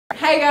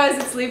Hey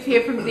guys, it's Liv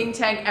here from Think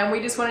Tank, and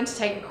we just wanted to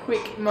take a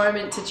quick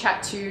moment to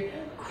chat to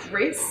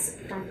Kris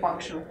from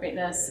Functional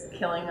Fitness,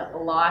 killing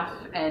life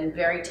and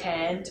very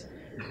tanned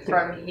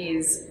from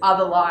his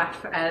other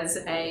life as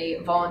a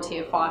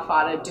volunteer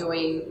firefighter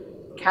doing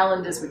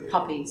calendars with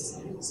puppies.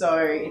 So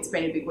it's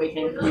been a big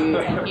weekend for you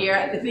and here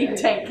at the Think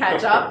Tank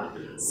catch up.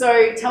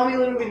 So tell me a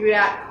little bit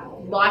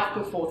about life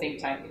before Think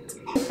Tank.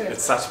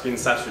 It's been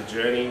such a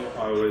journey.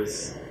 I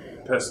was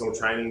personal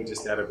training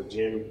just out of the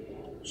gym,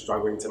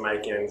 struggling to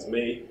make ends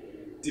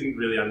meet. Didn't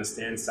really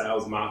understand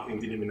sales, marketing,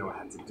 didn't even know I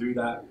had to do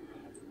that.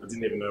 I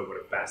didn't even know what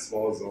a BAS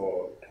was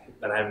or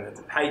that I haven't had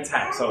to pay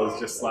tax. I was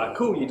just like,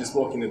 cool, you just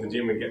walk into the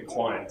gym and get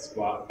clients.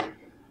 But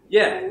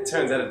yeah, it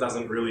turns out it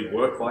doesn't really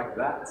work like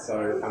that.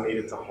 So I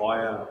needed to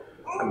hire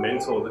a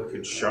mentor that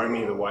could show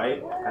me the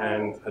way,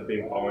 and had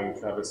been following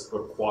Travis for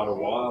quite a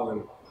while.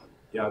 And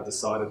yeah, I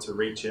decided to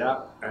reach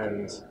out,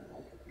 and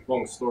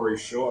long story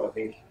short, I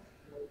think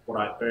what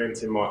I earned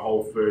in my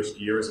whole first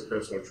year as a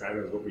personal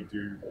trainer is what we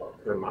do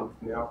per month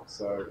now.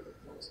 So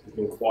there's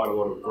been quite a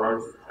lot of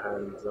growth,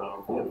 and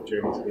yeah, the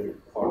journey's been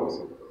quite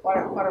awesome. Quite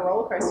a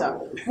roller coaster.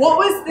 What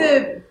was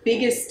the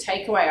biggest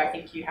takeaway I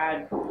think you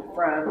had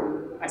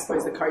from, I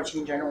suppose, the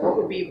coaching in general? What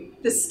would be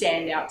the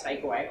standout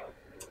takeaway?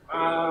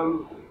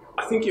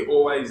 I think you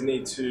always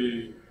need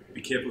to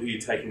be careful who you're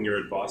taking your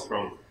advice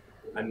from,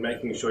 and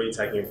making sure you're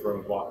taking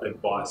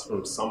advice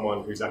from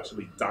someone who's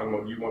actually done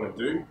what you want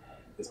to do.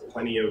 There's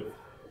plenty of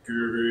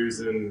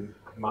gurus and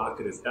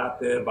marketers out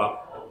there,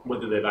 but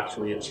whether they've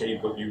actually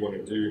achieved what you want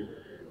to do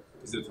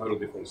is a total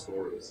different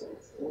story. So.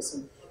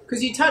 Awesome.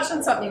 Because you touched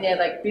on something there,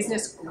 like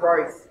business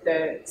growth.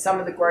 Some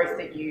of the growth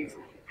that you've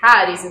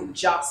had isn't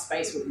just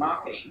Facebook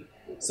marketing.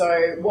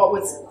 So what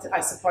was, I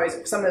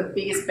suppose, some of the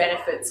biggest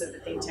benefits of the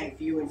Think Tank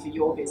for you and for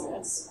your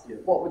business? Yeah.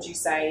 What would you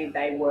say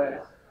they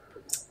were?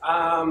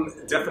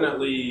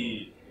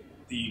 Definitely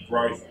the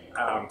growth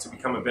to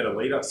become a better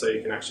leader, so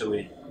you can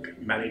actually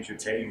manage your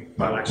team,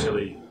 but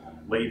actually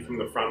lead from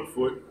the front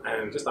foot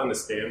and just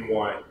understand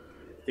why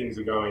things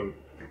are going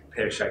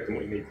pear-shaped and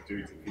what you need to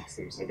do to fix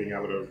them. So being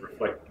able to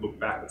reflect, look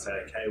back and say,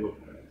 okay, look,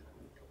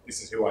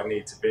 this is who I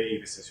need to be,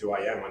 this is who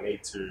I am, I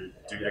need to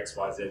do X,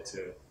 Y, Z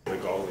to the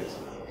goal is.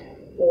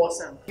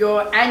 Awesome.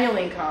 Your annual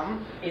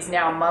income is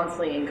now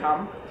monthly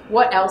income.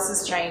 What else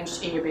has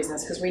changed in your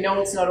business? Because we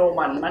know it's not all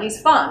money.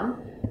 Money's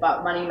fun,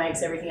 but money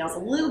makes everything else a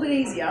little bit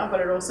easier, but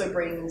it also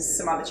brings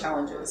some other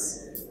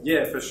challenges.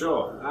 Yeah, for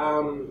sure.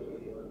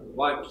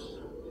 Like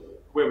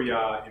where we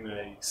are in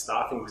a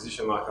staffing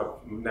position, like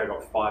I've now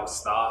got 5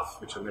 staff,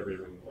 which I never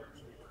even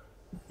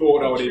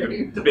thought I would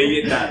even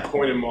be at that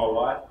point in my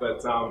life.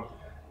 But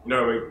you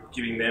know, we're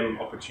giving them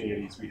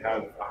opportunities. We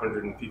have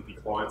 150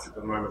 clients at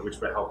the moment, which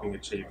we're helping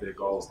achieve their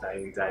goals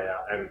day in, day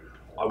out. And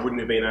I wouldn't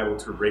have been able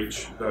to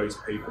reach those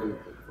people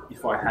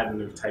if I hadn't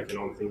have taken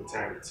on Think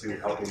Tank to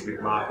help me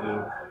with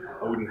marketing.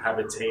 I wouldn't have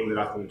a team that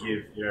I can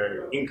give, you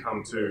know,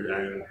 income to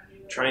and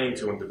training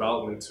to and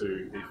development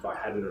to if I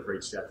hadn't have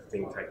reached out to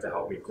Think Tank to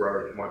help me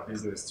grow my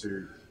business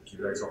to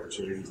give those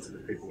opportunities to the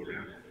people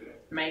around me.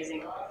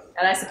 Amazing.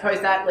 And I suppose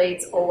that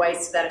leads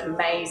always to that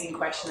amazing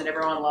question that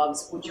everyone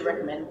loves. Would you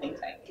recommend Think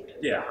Tank?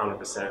 Yeah,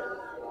 100%.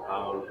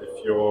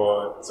 If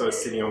you're sort of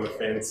sitting on the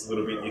fence, a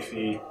little bit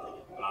iffy,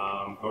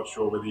 not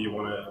sure whether you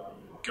want to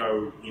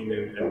go in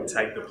and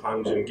take the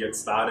plunge and get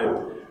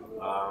started,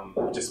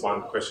 just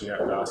one question you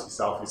have to ask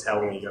yourself is how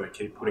long are you going to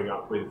keep putting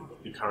up with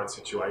your current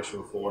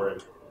situation for?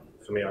 And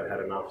for me, I'd had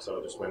enough, so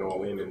I just went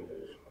all in. And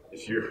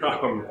if you're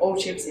all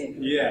chips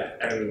in. Yeah,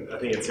 and I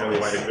think it's the only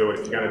way to do it.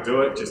 If you're going to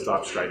do it, just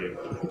dive straight in.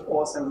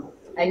 Awesome.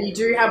 And you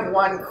do have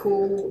one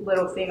cool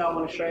little thing I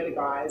want to show the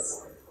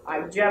guys.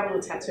 Do you have a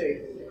little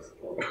tattoo?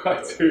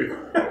 I do.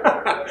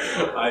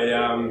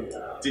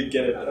 I did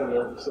get it.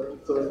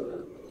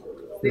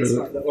 This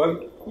one. That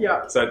one?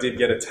 Yeah. So I did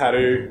get a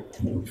tattoo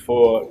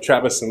for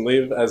Travis and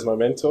Liv as my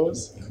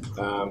mentors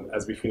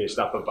as we finished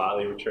up a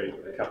Bali retreat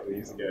a couple of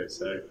years ago.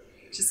 So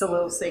just a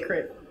little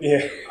secret.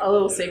 Yeah. A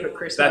little secret,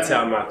 Kris. That's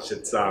how much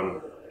it's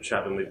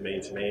Trav and Liv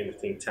mean to me in the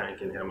Think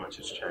Tank, and how much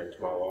it's changed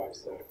my life.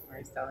 So.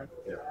 Nice, darling.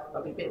 Yeah.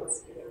 Love you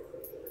bits.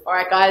 All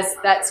right, guys,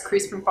 that's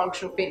Kris from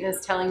Functional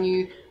Fitness telling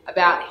you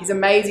about his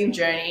amazing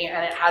journey,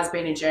 and it has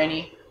been a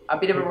journey, a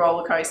bit of a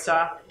roller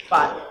coaster,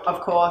 but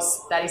of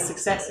course that is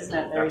success, isn't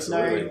it? There is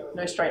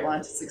no straight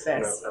line to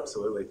success. No,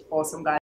 absolutely. Awesome, guys.